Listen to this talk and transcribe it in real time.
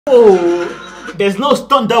Oh, there's no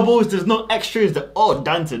stunt doubles, there's no extras, they're all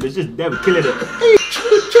dancing, it's just them killing it.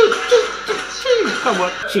 Come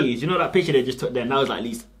on. Jeez, you know that picture they just took there? That was like at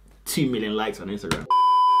least 2 million likes on Instagram.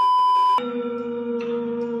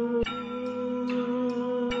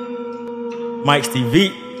 Mike's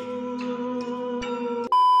TV.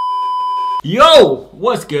 Yo,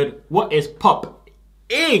 what's good? What is pop?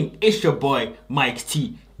 It's your boy Mike's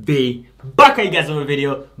TV. Back at you guys with another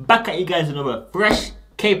video. Back at you guys with another fresh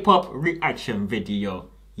K-pop reaction video.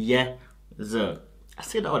 Yeah, I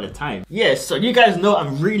say that all the time. Yeah, so you guys know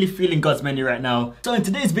I'm really feeling God's Menu right now. So in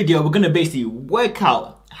today's video, we're gonna basically work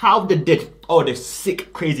out how they did all the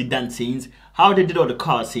sick, crazy dance scenes, how they did all the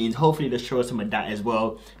car scenes. Hopefully they show us some of that as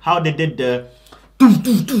well. How they did the and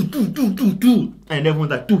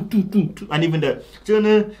everyone's like and even the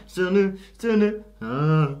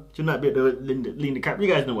lean the cap. You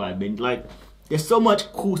guys know what I mean. Like, there's so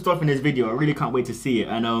much cool stuff in this video. I really can't wait to see it.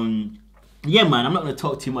 And yeah, man, I'm not gonna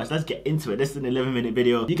talk too much. Let's get into it. This is an 11-minute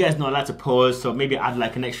video. You guys know I like to pause, so maybe add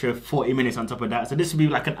like an extra 40 minutes on top of that. So this will be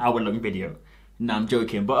like an hour-long video. No, I'm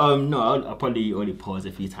joking, but no, I'll probably only pause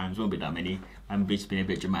a few times. Won't be that many. I'm just being a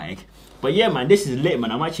bit dramatic. But yeah, man, this is lit, man.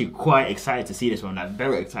 I'm actually quite excited to see this one. I'm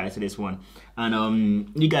very excited to this one. And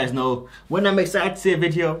you guys know when I'm excited to see a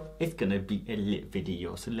video, it's gonna be a lit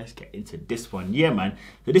video. So let's get into this one. Yeah, man.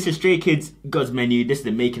 So this is StrayKids God's Menu. This is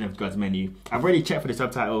the making of God's Menu. I've already checked for the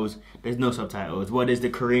subtitles. There's no subtitles. Well, there's the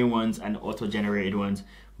Korean ones and auto-generated ones.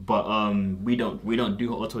 But we don't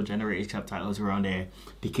do auto-generated subtitles around there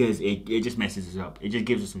because it just messes us up. It just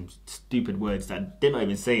gives us some stupid words that they're not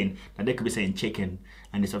even saying. That they could be saying chicken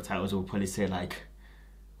and the subtitles will probably say like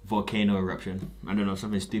volcano eruption. I don't know,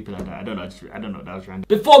 something stupid like that. I don't know, that was random.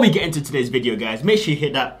 Before we get into today's video, guys, make sure you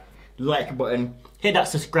hit that like button, hit that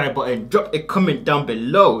subscribe button, drop a comment down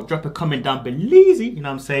below, you know what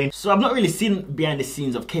I'm saying? So I've not really seen behind the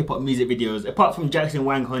scenes of K-pop music videos apart from Jackson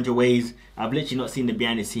Wang 100 Ways. I've literally not seen the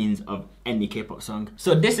behind the scenes of any K-pop song.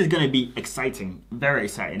 So this is gonna be exciting, very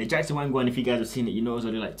exciting. The Jackson Wang one, if you guys have seen it, you know it's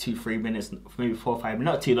only like 2-3 minutes, maybe 4 or 5,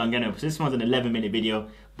 not too long anyway. So this one's an 11-minute video,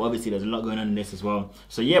 but obviously there's a lot going on in this as well.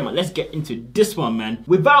 So yeah, man, let's get into this one, man.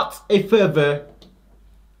 Without a further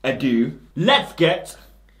ado, let's get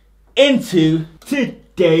into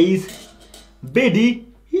today's video.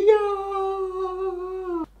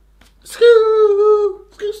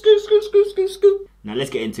 Now let's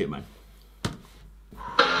get into it, man.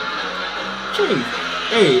 Jeez.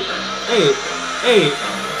 Hey,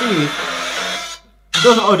 jeez.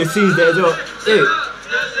 Those are all the scenes there as well. Hey.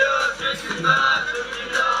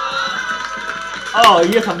 Oh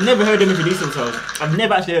yes, I've never heard them introduce themselves. I've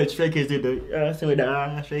never actually heard StrayKids do the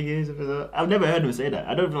StrayKids. I've never heard them say that.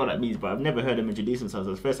 I don't know what that means, but I've never heard them introduce themselves.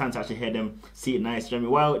 It's the first time to actually hear them see it nice. You know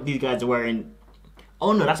what I mean? Well, these guys are wearing.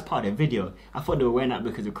 Oh no, that's part of the video. I thought they were wearing that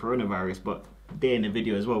because of coronavirus, but they're in the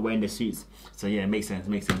video as well, wearing the suits. So yeah, it makes sense.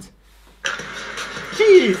 Makes sense.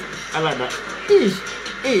 Jeez, I like that. Jeez,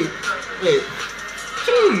 hey,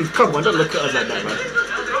 jeez, come on, don't look at us like that, man.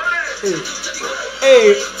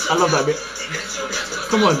 Hey, I love that bit.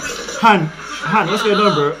 Come on, Han, what's going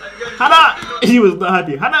on, bro? Hana! He was not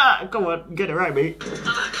happy. Hana! Come on, get it right, mate.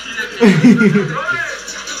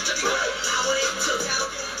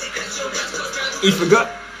 He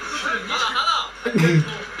forgot.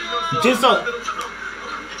 Just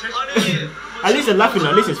at least they're laughing,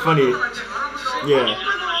 at least it's funny. Yeah.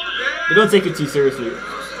 They don't take it too seriously.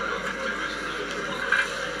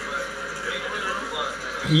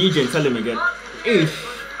 Eugene, tell him again. Eesh.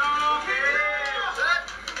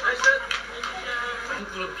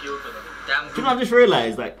 You know, I've just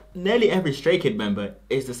realized, like, nearly every Stray Kid member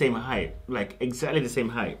is the same height. Like, exactly the same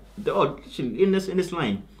height. They're all, in this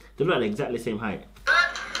line, they look like exactly the same height.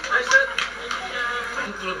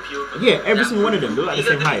 Yeah, every single one of them look like the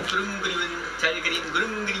same height.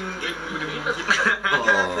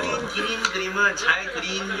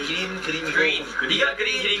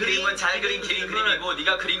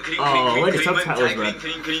 Oh, where the subtitles, bro?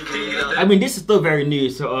 I mean, this is still very new,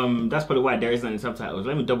 so that's probably why there isn't any subtitles.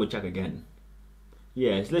 Let me double check again.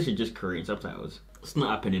 Yeah, it's literally just Korean subtitles. It's not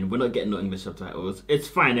happening. We're not getting no English subtitles. It's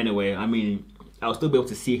fine anyway. I mean, I'll still be able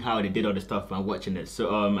to see how they did all the stuff while watching it. So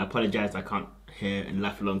I apologize, I can't hear and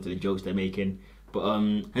laugh along to the jokes they're making. But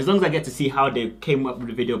as long as I get to see how they came up with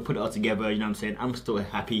the video, put it all together, you know what I'm saying, I'm still a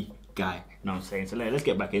happy guy, you know what I'm saying. So let's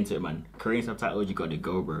get back into it, man. Korean subtitles, you got to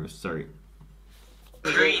go, bro. Sorry.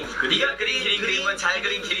 Green. 네가 그린 그림은 잘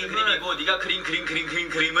그린 그림이고 네가 그린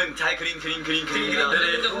그림은 잘 그린 그림이다.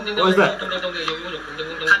 What's that?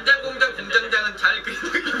 간장 공장 공장장은 잘 그린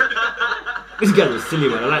This guy was silly,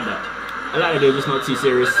 man. I like that. I like that they're just not too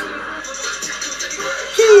serious.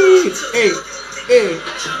 Hey, Hey,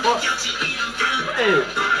 what?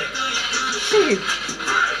 Hey.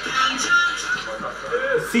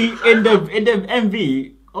 See, in the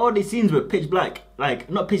MV, all the scenes were pitch black. Like,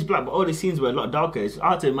 not pitch black, but all the scenes were a lot darker. It's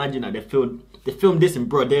hard to imagine that they filmed this in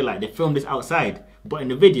broad daylight. They filmed this outside. But in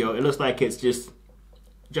the video, it looks like it's just,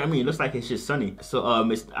 do you know what I mean? It looks like it's just sunny. So,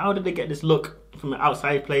 how did they get this look from an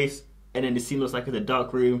outside place, and then the scene looks like it's a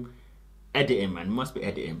dark room? Editing, man. Must be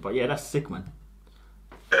editing. But yeah, that's sick, man.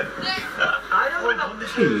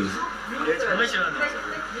 Jeez.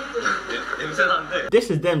 This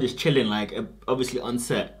is them just chilling, like, obviously on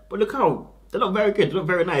set. But look how they look very good. They look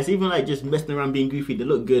very nice. Even like just messing around being goofy, they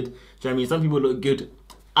look good. Do you know what I mean? Some people look good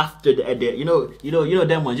after the edit. You know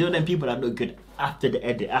them ones. You know them people that look good after the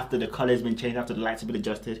edit, after the color's been changed, after the lights have been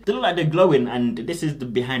adjusted. They look like they're glowing, and this is the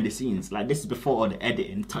behind the scenes. Like, this is before all the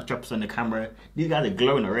editing, touch-ups on the camera. These guys are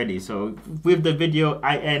glowing already. So with the video,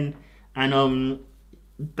 I end, and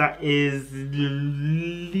that is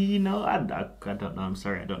Lino. I don't know. I'm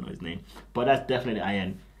sorry, I don't know his name, but that's definitely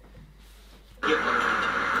IN.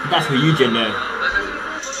 That's for you, Jen. There.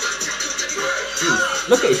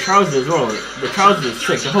 Look at his trousers as well. The trousers are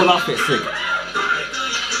sick. The whole outfit's sick.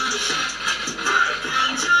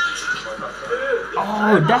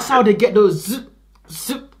 Oh, that's how they get those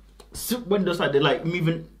zip windows, like they're like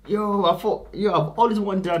moving. Yo, I thought, I've always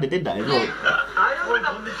wondered how they did that as well.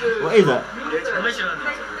 What is that?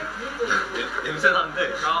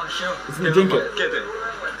 It's in the drink it.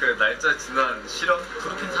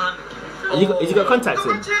 Has he got contacts in?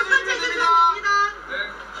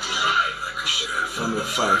 I'm a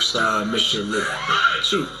 5-star Michelin.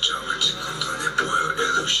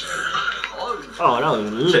 Oh, that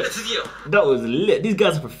was lit. That was lit. These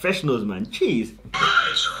guys are professionals, man. Jeez.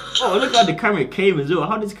 Oh, look how the camera came as well.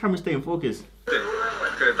 How does the camera stay in focus?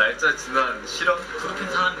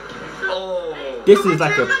 This is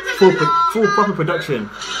like a full proper production.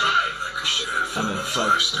 I'm a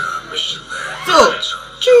 5-star Michelin. So,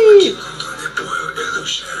 jeez.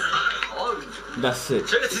 That's it.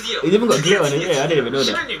 He's even got glitter on it. Yeah, I didn't even know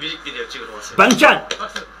that. Bangchan!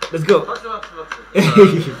 Let's go.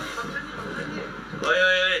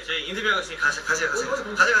 저희 인터뷰하고 있으니 가세요.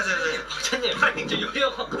 박찬님, 저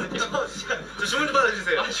요리하고 왔거든요. 저 주문 좀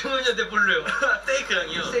받아주세요. 아, 주문이요? 네, 뭘로요?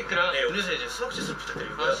 스테이크랑요. 스테이크랑? 네, 음료수에 이제 수박 주스를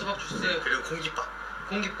부탁드리고요. 아, 수박 주스. 그리고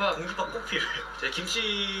공깃밥 꼭 필요해요. 제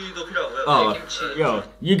김치도 필요하고요. Oh, 네, 김치. yo,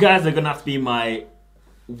 you guys are gonna have to be my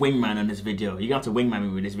wingman on this video. You're gonna have to wingman me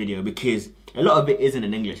with this video because a lot of it isn't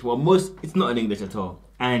in English. Well, it's not in English at all.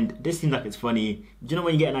 And this seems like it's funny. Do you know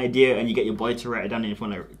when you get an idea and you get your boy to write it down in your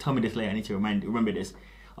phone, like, tell me this later, I need to remember this.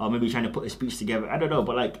 Or maybe you're trying to put a speech together. I don't know,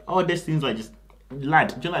 but like, all this seems like just lad.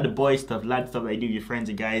 Do you know, like the boy stuff, lad stuff that you do with your friends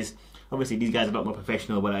and guys? Obviously, these guys are a lot more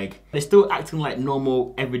professional, but like, they're still acting like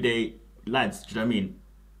normal, everyday lads. Do you know what I mean?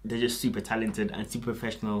 They're just super talented and super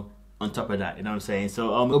professional on top of that, you know what I'm saying?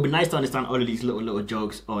 So it'll be nice to understand all of these little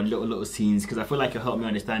jokes or little scenes, because I feel like it'll help me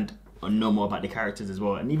understand or know more about the characters as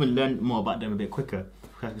well, and even learn more about them a bit quicker.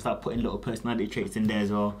 I can start putting little personality traits in there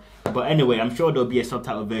as well. But anyway, I'm sure there'll be a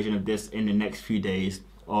subtitle version of this in the next few days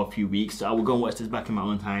or a few weeks. So I will go and watch this back in my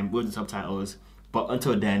own time with the subtitles. But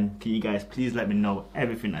until then, can you guys please let me know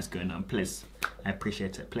everything that's going on, please? I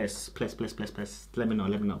appreciate it. Please. Let me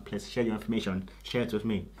know. Please share your information. Share it with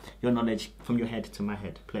me. Your knowledge from your head to my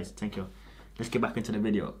head. Please, thank you. Let's get back into the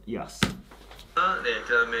video. Yes. 네,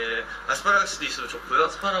 그다음에 아스파라거스도 있어도 좋고요.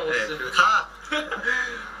 아스파라거스. 네, 그리고 다.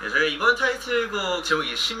 네, 저희가 이번 타이틀곡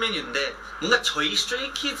제목이 신메뉴인데 뭔가 저희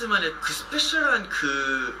스트레이키즈만의 그 스페셜한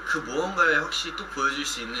그 무언가를 확실히 또 보여줄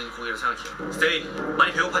수 있는 곡이라고 생각해요. 스테이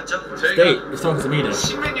많이 배고팠죠? 저희가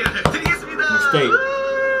신메뉴를 드리겠습니다. Stay.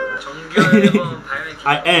 정규 앨범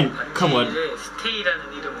발매 come on.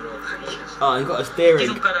 스테이라는 이름으로 가기 싫었어요. Oh, you got a steering.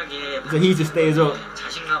 손가락에 So he's a stay as well.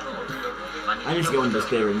 자신감을 얻으려고 많이. I need to get one of the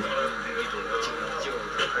steering.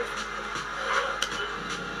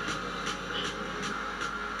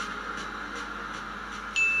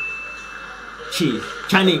 Cheese.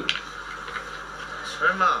 Chinese.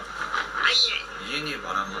 설마 이현이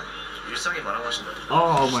말한 말? 일상이 말한 것인가?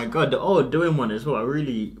 Oh my god, they're doing one as well. I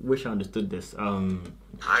really wish I understood this.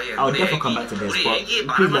 I'll definitely come back to this, but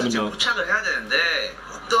please let me know. 포착을 해야 되는데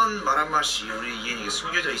어떤 말한 맛이 우리 이현이에게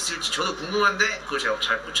숨겨져 있을지 저도 궁금한데 그걸 제가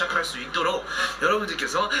잘 포착할 수 있도록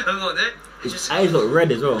여러분들께서 응원을 His 해주세요. eyes look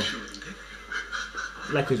red as well.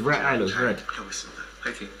 Like his right eye looks red.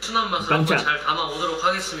 순한 맛을 한번 잘 담아오도록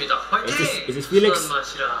하겠습니다. 화이팅! Is this Felix? 순한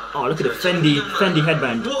맛이라. Oh, look at the Fendi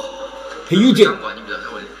headband. Hey, Eugene. 거 아닙니다,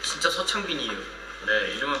 형은. 진짜 서창빈이에요.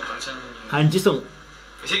 네, 이름은 방찬. Han Jisung.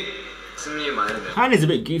 승리의 말은. Han is a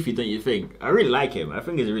bit goofy, don't you think? I really like him. I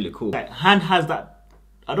think he's really cool. Like, Han has that,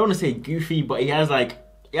 I don't want to say goofy, but he has like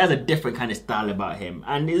he has a different kind of style about him,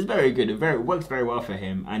 and it's very good. It works very well for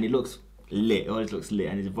him, and he looks lit. It always looks lit,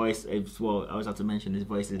 and his voice as well. I always have to mention his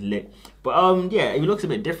voice is lit. But yeah, he looks a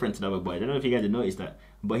bit different to the other boys. I don't know if you guys have noticed that,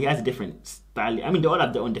 but he has a different style. I mean, they all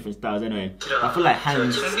have their own different styles anyway. I feel like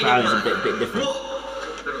Han's style is a bit different.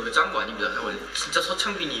 여러분 짠거 아닙니다. 진짜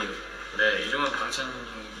서창빈이에요. 네, 이름은 방찬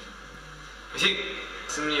형님.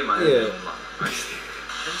 승민이 많은 엄마.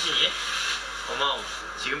 현진이? 고마워.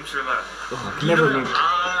 지금 출발한다. I can never remember.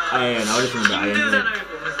 Yeah, no, I just remember Ian. 사람을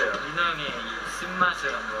보면서요. 민호 형의 이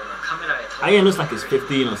쓴맛을 한번 카메라에 Ian looks like he's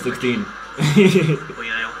 15 or 16.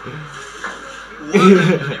 보이나요?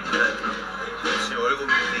 제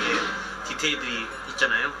얼굴에 되게 디테일들이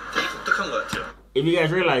있잖아요. 되게 독특한 것 같아요. If you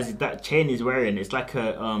guys realize that chain he's wearing, it's like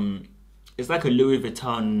a Louis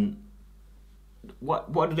Vuitton.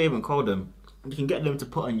 What do they even call them? You can get them to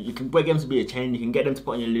put on. You can get them to be a chain. You can get them to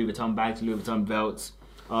put on your Louis Vuitton bags, Louis Vuitton belts.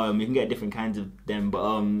 You can get different kinds of them, but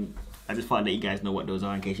I just thought I'd let you guys know what those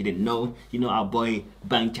are in case you didn't know. You know our boy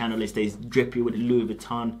Bang Channel stays drippy with the Louis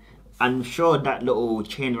Vuitton. I'm sure that little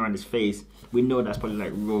chain around his face, we know that's probably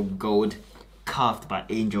like raw gold, carved by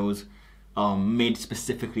angels, made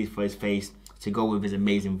specifically for his face to go with his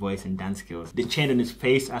amazing voice and dance skills. The chain on his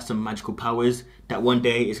face has some magical powers that one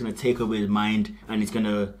day it's gonna take over his mind and he's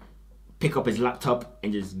gonna pick up his laptop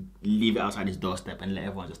and just leave it outside his doorstep and let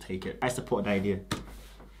everyone just take it. I support the idea.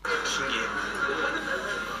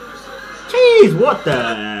 Jeez, what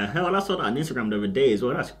the hell? I saw that on Instagram the other day as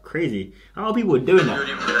well. That's crazy. How are people doing that?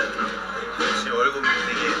 제 얼굴에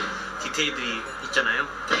되게 디테일들이 있잖아요.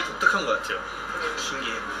 되게 독특한 것 같아요.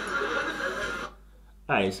 신기해.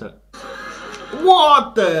 Alright, so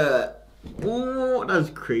what the? Oh, that's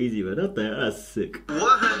crazy, man. That's sick.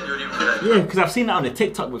 Yeah, because I've seen that on a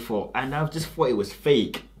TikTok before, and I just thought it was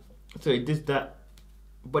fake. So he did that,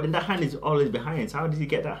 but then that hand is always behind. So how did he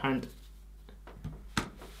get that hand?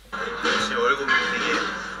 제 얼굴에 되게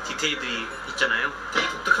디테일들이 있잖아요. 되게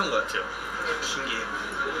독특한 것 같아요. 신기해.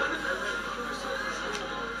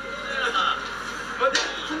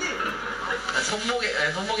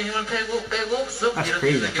 손목에 힘을 빼고 쑥 That's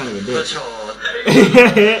crazy. I can't even do it. 그렇죠.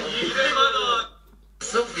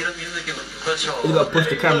 쑥 이런 느낌. 그렇죠. You gotta push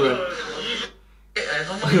the camera.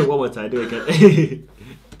 One more time, do it again.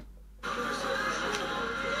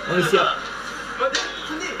 I wanna see how.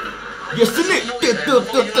 Yes, it.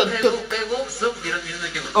 빼고 쑥 이런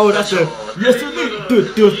느낌. Oh, that's it. Yes, it.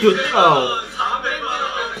 Oh.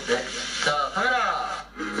 자, 카메라.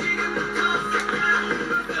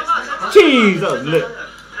 Jeez, that was lit.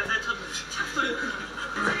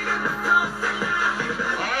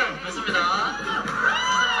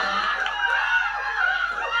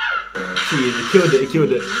 Jeez, he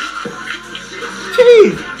killed it.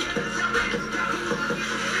 Jeez.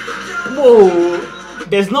 Whoa.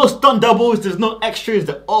 There's no stunt doubles, there's no extras,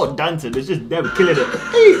 they're all dancing. It's just them killing it.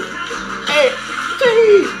 Hey,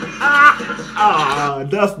 jeez.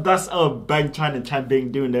 That's Bang Chan and Chan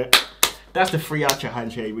Bing doing that. That's the free outro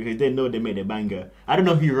handshake because they know they made a banger. I don't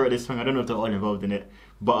know who wrote this song. I don't know if they're all involved in it.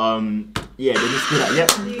 But yeah, they just do that.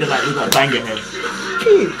 Yep, they're like, we got a banger here.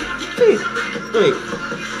 Jeez. Wait.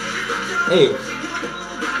 Hey.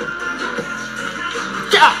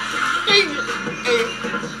 Ja.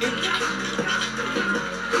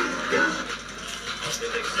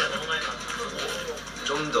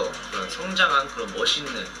 좀 더 그런 성장한 그런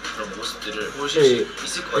멋있는 그런 모습들을 보실 수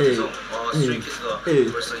있을 것 같아서 StrayKids가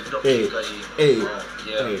벌써 이렇게까지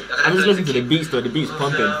I'm just listening to the beats though. The beats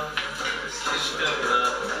pumping.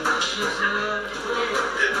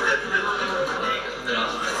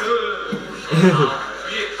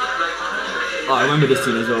 Oh, I remember this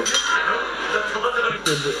scene as well.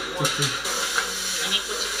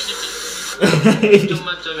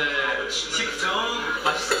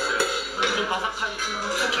 좀 바삭한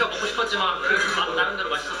쿠키가 먹고 싶었지만 그 맛 나름대로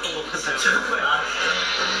맛있었던 것 같아요.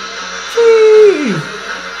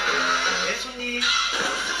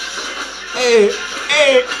 Hey.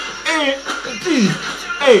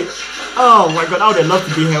 Oh my god, I would have loved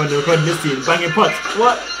to be here when they recorded this scene. Banging pots.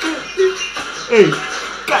 What? Hey,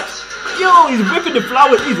 catch. Yo, he's whipping the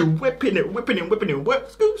flowers. He's whipping it. Whip.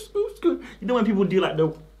 Scoop. You know when people do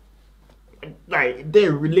like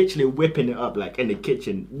they're literally whipping it up like in the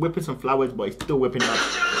kitchen, whipping some flowers, but he's still whipping it up.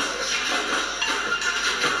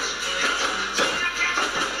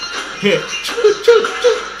 Here,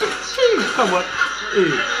 come on.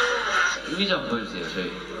 의자 보여주세요, 저희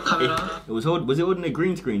카메라. Was it holding a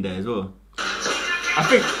green screen there as well? I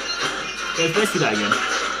think. Let's see that again.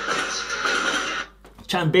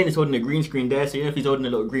 Chan Ben is holding a green screen there, so you know if he's holding a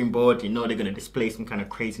little green board, you know they're gonna display some kind of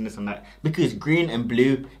craziness on that. Because green and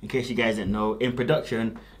blue, in case you guys didn't know, in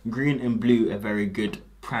production, green and blue are very good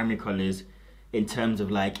primary colors in terms of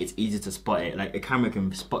like it's easy to spot it. Like a camera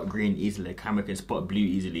can spot green easily, a camera can spot blue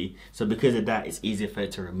easily. So because of that, it's easier for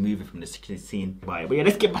it to remove it from the scene. Right, but yeah,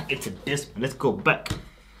 let's get back into this. Let's go back.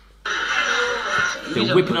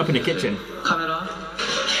 They're whipping up in the kitchen. 카메라.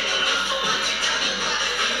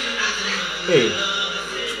 Hey.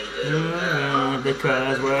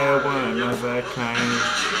 Because we're one of a kind.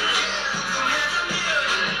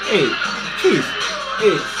 Hey, jeez.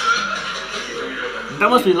 Hey. That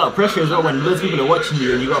must be a lot of pressure as well when those people are watching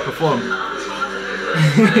you and you gotta perform.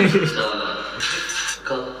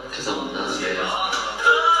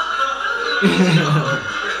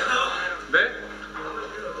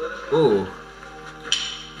 Oh.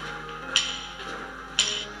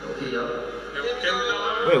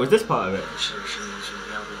 Wait, was this part of it?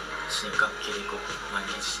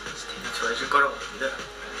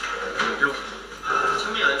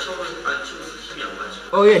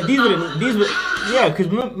 Oh yeah, these were yeah, because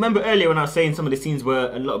remember earlier when I was saying some of the scenes were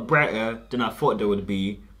a lot brighter than I thought they would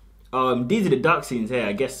be. These are the dark scenes here,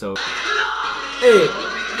 I guess so. Hey,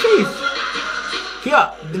 jeez.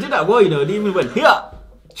 Here, they did that well, you know, they even went here.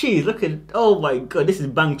 Jeez, look at, oh my god, this is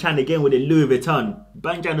Bang Chan again with the Louis Vuitton.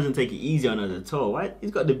 Bang Chan doesn't take it easy on us at all, right?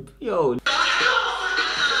 He's got the, yo.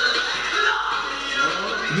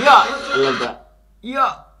 Yeah, I love that.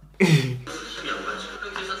 Yeah.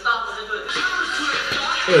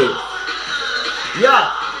 Hey.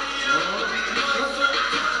 Yeah.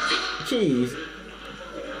 Jeez.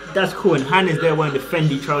 That's cool, and Han is there wearing the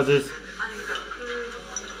Fendi trousers.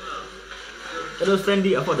 Are those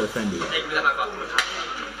Fendi? I thought they were Fendi.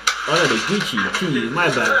 Oh no, the Gucci. Jeez, my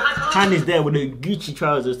bad. Han is there with the Gucci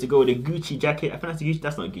trousers to go with the Gucci jacket. I think that's the Gucci.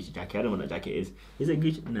 That's not a Gucci jacket. I don't know what that jacket is. Is it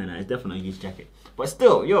Gucci? No, it's definitely a Gucci jacket. But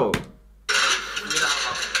still, yo.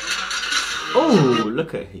 Oh,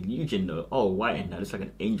 look at Eugene though. Oh, white in that. Looks like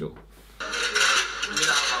an angel.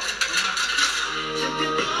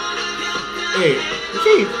 Hey,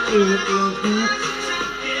 jeez.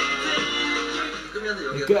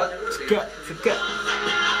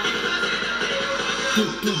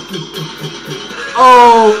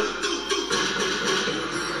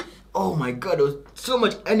 Oh my god, there was so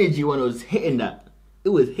much energy when I was hitting that. It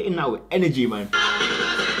was hitting that with energy, man.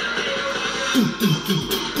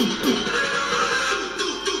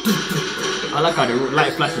 I like how the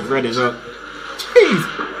light flashes red as well. Jeez,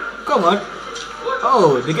 come on.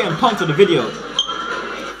 Oh, they're getting pumped on the video.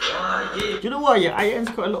 Do you know what? Yeah, Ian's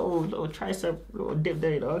got a little tricep, little dip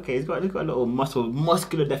there. You know? Okay, he's got a little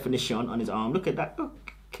muscular definition on his arm. Look at that.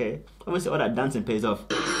 Okay, obviously all that dancing pays off.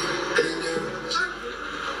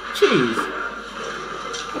 Jeez.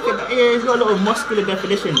 Look at that. Yeah, he's got a little muscular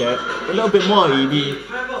definition there. A little bit more, he'd be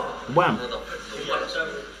wham.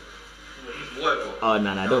 Oh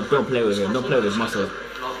no, don't play with him. Don't play with his muscles.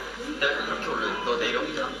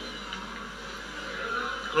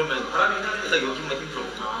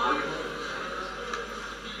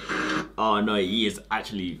 Oh no, he is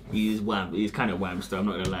wham. He's kind of wham still, I'm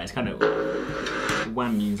not gonna lie. It's kind of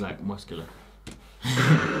wham means like muscular.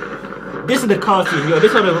 This is the car scene, yo.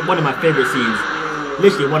 This is one of my favorite scenes.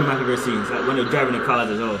 Literally one of my favorite scenes. Like when they're driving the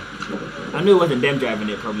cars as well. I knew it wasn't them driving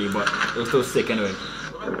it probably, but it was still sick anyway.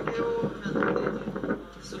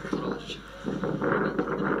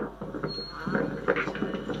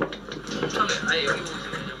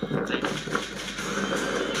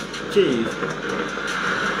 Jeez.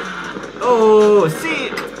 Oh, see,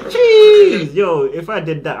 jeez, yo. If I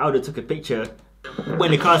did that, I would have took a picture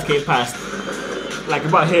when the cars came past, like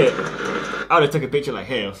about here. I would have took a picture like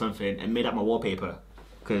here or something and made up my wallpaper.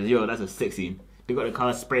 Cause yo, that's a sick scene. They got the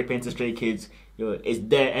cars spray painted StrayKids. Yo, it's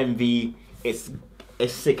their MV. It's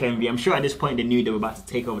sick MV. I'm sure at this point they knew they were about to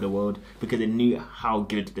take over the world because they knew how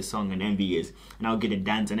good the song and MV is and how good the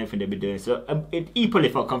dance and everything they've been doing. So he probably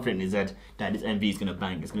felt confident in his head that this MV is gonna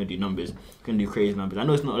bang. It's gonna do numbers. It's gonna do crazy numbers. I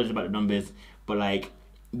know it's not always about the numbers, but like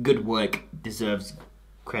good work deserves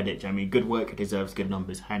credit. I mean, good work deserves good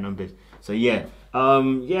numbers, high numbers. So yeah,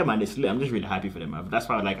 yeah, man, it's lit. I'm just really happy for them, man. That's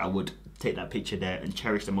why I would take that picture there and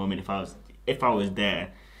cherish the moment if I was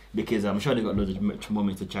there. Because I'm sure they've got loads of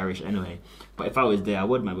moments to cherish anyway. But if I was there, I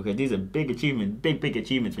would, man, because these are big achievements, big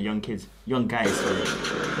achievements for young kids, young guys. Sorry.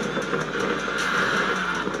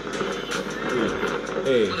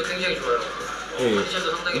 Hey,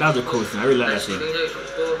 that was a cool scene. I really like that scene.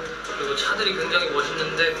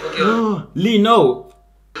 Oh, Lee No.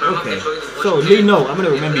 Okay, so Lee No, I'm gonna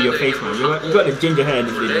remember your face, man. You got the ginger hair in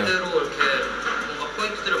this video.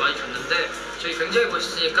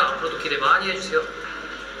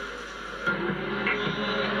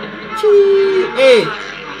 Hey.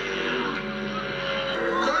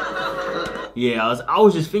 Yeah, I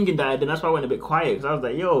was just thinking that, and that's why I went a bit quiet, because I was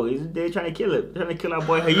like, yo, they're trying to kill it. They're trying to kill our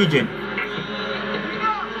boy Hyujin.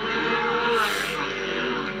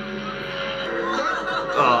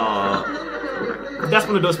 Oh, that's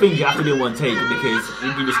one of those things you have to do in one take, because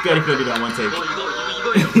you'd be scared if you don't do that in one take.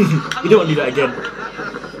 You don't want to do that again.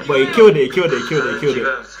 But he killed it, he killed it, he killed it, he killed it.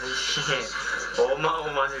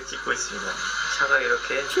 어마어마하게 찍고 있습니다. 차가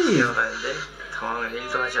이렇게 지나가는데 당황을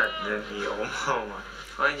 1도 하지 않는 이 어마어마한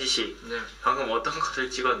허인지 씨, 방금 어떤 것을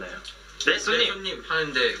찍었나요? 네? 손님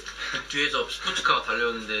하는데 뒤에서 스포츠카가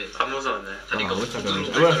달려오는데 안 무서웠나요? 다리가 I wish I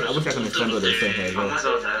could understand what they're saying here. 안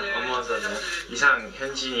무서웠나요? 안 무서웠나요? 이상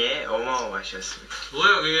현진이의 어마어마시였습니다.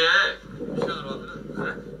 뭐야 그게?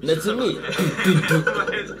 That's me.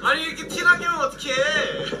 아니 이렇게 티나게 하면 어떡해?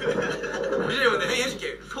 우리 내가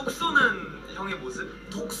해줄게. 톡 쏘는 형의 모습.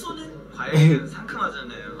 톡 쏘는 과일은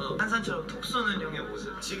상큼하잖아요. 한산처럼 톡 쏘는 형의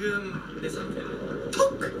모습. 지금 내 상태는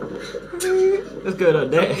톡. Let's go on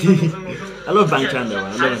there. I love Bang Chan though,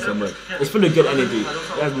 man. I love him so much. It's full of good energy.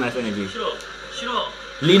 He has nice energy.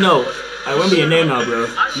 Lino, I remember your name now, bro.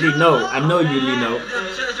 Lino, I know you, Lino.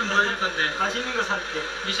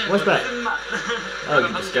 What's that? Oh,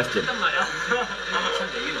 you disgusting.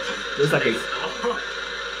 Looks like a...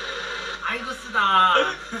 아이고 쓰다.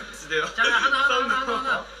 자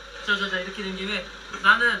하나. 저 이렇게 된 김에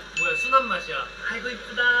나는 뭐야 순한 맛이야. 아이고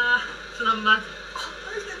이쁘다. 순한 맛.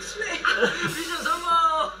 미션 성공.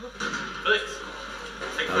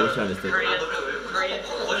 I wish I understood.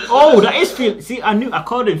 Oh, that is Felix. See, I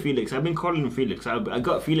called him Felix. I've been calling him Felix. I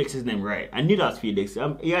got Felix's name right. I knew that's Felix.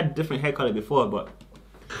 He had a different hair color before, but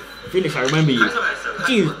Felix, I remember you.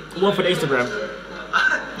 Jeez, one for the Instagram.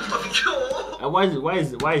 Why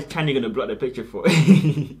is Channy gonna block the picture for?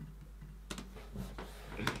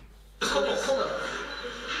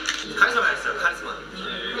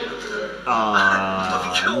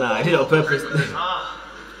 Nah, I did it on purpose.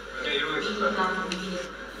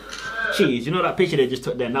 Jeez, you know that picture they just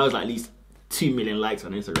took there? That was like at least 2 million likes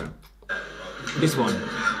on Instagram. This one.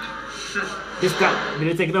 This guy, did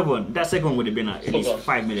they take another one? That second one would have been at least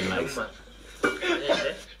 5 million likes.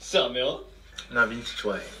 진짜 안 매워? 나 민트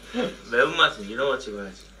좋아해. 매운맛은 이런 거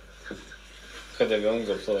찍어야지. 근데 매운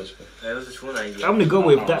게 없어가지고. 이것도 좋은 아이디어. I'm gonna go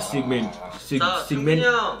with that Seungmin. Seungmin.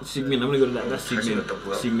 I'm gonna go with that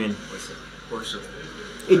Seungmin.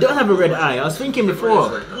 It does have a red eye. I was thinking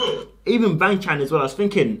before, even Bang Chan as well. I was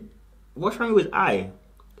thinking, what's wrong with his eye?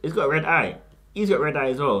 He's got a red eye. He's got a red eye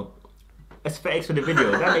as well. Aesthetics for the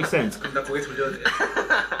video. That makes sense. 나 고개 돌려야 돼.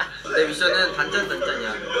 내 미션은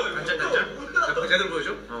단짠단짠이야. 단짠단짠? 제대로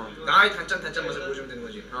보여줘? 나의 단짠단짠 맛을 보여주면 되는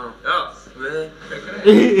거지. 야, 왜?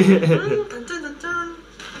 단짠단짠.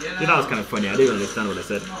 Yeah, that was kind of funny. I didn't understand what I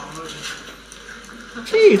said.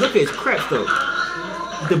 Jeez, look at his crepes though.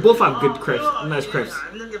 They both have good crepes, nice crepes.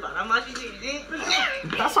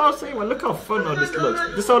 That's all I'm saying, man. Look how fun all this looks.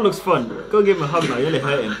 This all looks fun. Go give him a hug now. You really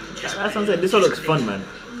hurt him. That's what I'm saying. This all looks fun, man.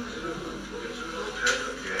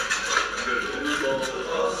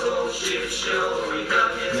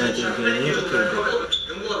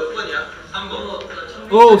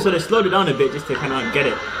 Oh, so they slowed it down a bit just to kind of get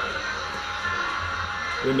it.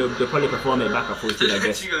 Then they'll probably perform it back at full speed, I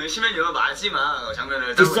guess. 지금 심연여 마지막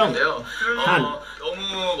장면을 따고 있는데요.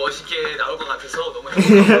 너무 멋있게 나올 것 같아서 너무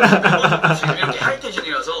행복하고 지금 이렇게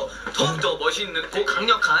하이텐션이라서 더욱더 멋있는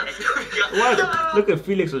강력한. Look at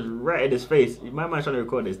Felix was right in his face. My man's trying to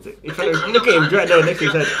record this. Look at him right there next to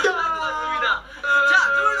his head.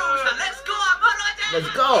 Let's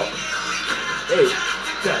go! Hey!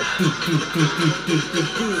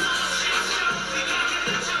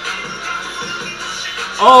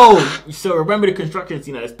 Oh! So remember the construction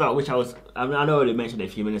scene at the start, which I know I already mentioned a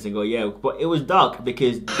few minutes ago, yeah, but it was dark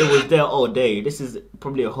because they was there all day. This is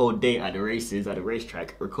probably a whole day at the races, at the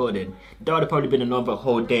racetrack, recording. That would have probably been another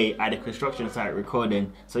whole day at the construction site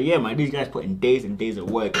recording. So yeah, man, these guys put in days and days of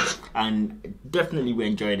work, and definitely we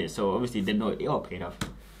enjoyed it. So obviously they know it all paid off.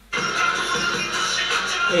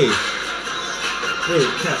 Hey,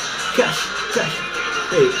 cash,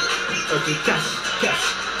 hey, okay, cash,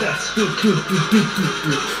 do.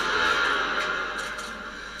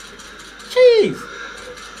 Jeez!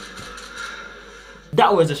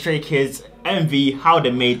 That was the StrayKids MV, how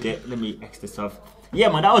they made it. Let me X this off. Yeah,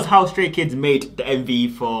 man, that was how StrayKids made the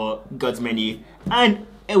MV for God's Menu, and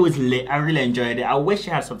it was lit. I really enjoyed it. I wish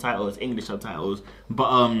it had subtitles, English subtitles, but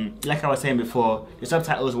like I was saying before, the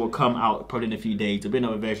subtitles will come out probably in a few days. There'll be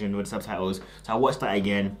another version with the subtitles, so I'll watch that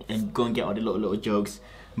again and go and get all the little jokes.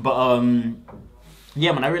 But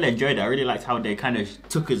yeah, man, I really enjoyed it. I really liked how they kind of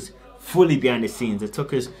took us fully behind the scenes. They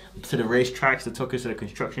took us to the racetracks, they took us to the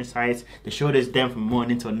construction sites, they showed us them from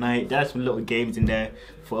morning till night. There's some little games in there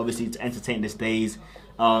for obviously to entertain the stays.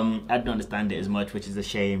 I don't understand it as much, which is a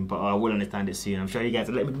shame, but I will understand it soon. I'm sure you guys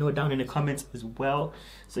will let me know down in the comments as well.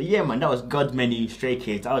 So yeah, man, that was God's Menu, Stray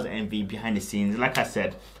Kids. That was MV behind the scenes. Like I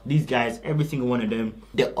said, these guys, every single one of them,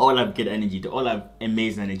 they all have good energy. They all have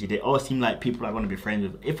amazing energy. They all seem like people I want to be friends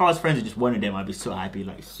with. If I was friends with just one of them, I'd be so happy,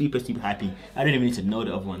 like super happy. I don't even need to know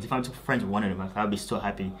the other ones. If I'm friends with one of them, I'd be so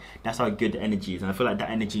happy. That's how good the energy is, and I feel like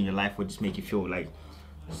that energy in your life would just make you feel like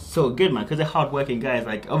so good, man. Because they're hardworking guys.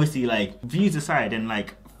 Like obviously, like views aside and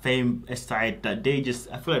like fame aside, that they just,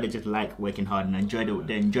 I feel like they just like working hard and they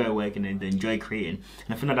enjoy working and they enjoy creating.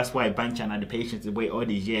 And I feel like that's why Banchan had the patience to wait all of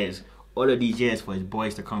these years for his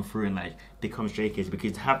boys to come through and like become Stray Kids,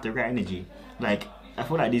 because they have the right energy. Like I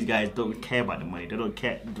feel like these guys don't care about the money. They don't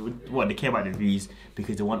care what they care about the views,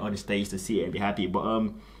 because they want all the stays to see it and be happy. But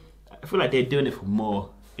I feel like they're doing it for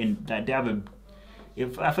more. In that they have I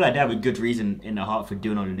feel like they have a good reason in their heart for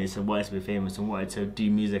doing all of this and wanting to be famous and wanting to do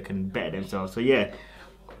music and better themselves. So yeah,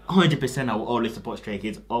 100% I will always support Stray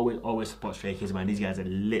Kids. Always support Stray Kids, man. These guys are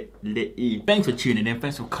lit. Thanks for tuning in.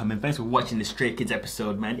 Thanks for coming. Thanks for watching the Stray Kids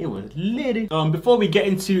episode, man. It was lit. Before we get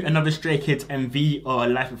into another Stray Kids MV or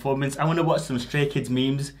live performance, I want to watch some Stray Kids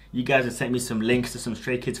memes. You guys have sent me some links to some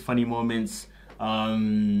Stray Kids funny moments. A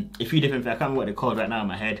few different things. I can't remember what they're called right now in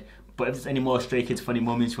my head. But if there's any more Stray Kids funny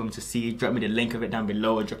moments for me to see, drop me the link of it down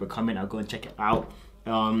below or drop a comment. I'll go and check it out.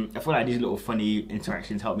 I feel like these little funny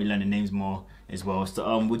interactions help me learn the names more as well.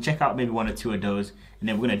 So we'll check out maybe one or two of those, and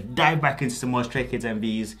then we're gonna dive back into some more Stray Kids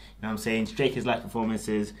MVs. You know what I'm saying? Stray Kids live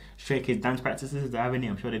performances, Stray Kids dance practices. Do they have any?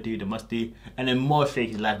 I'm sure they do. They must do. And then more Stray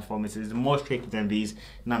Kids live performances, more Stray Kids MVs. You know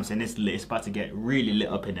what I'm saying? It's lit. It's about to get really lit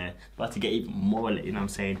up in there. It's about to get even more lit. You know what I'm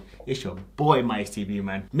saying? It's your boy Mike TV,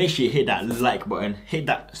 man. Make sure you hit that like button, hit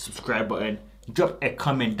that subscribe button, drop a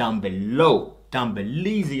comment down below. You know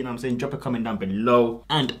what I'm saying? Drop a comment down below.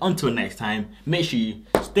 And until next time, make sure you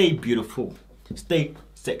stay beautiful, stay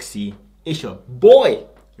sexy. It's your boy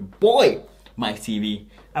Mike TV.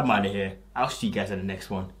 I'm out of here. I'll see you guys in the next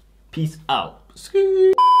one. Peace out.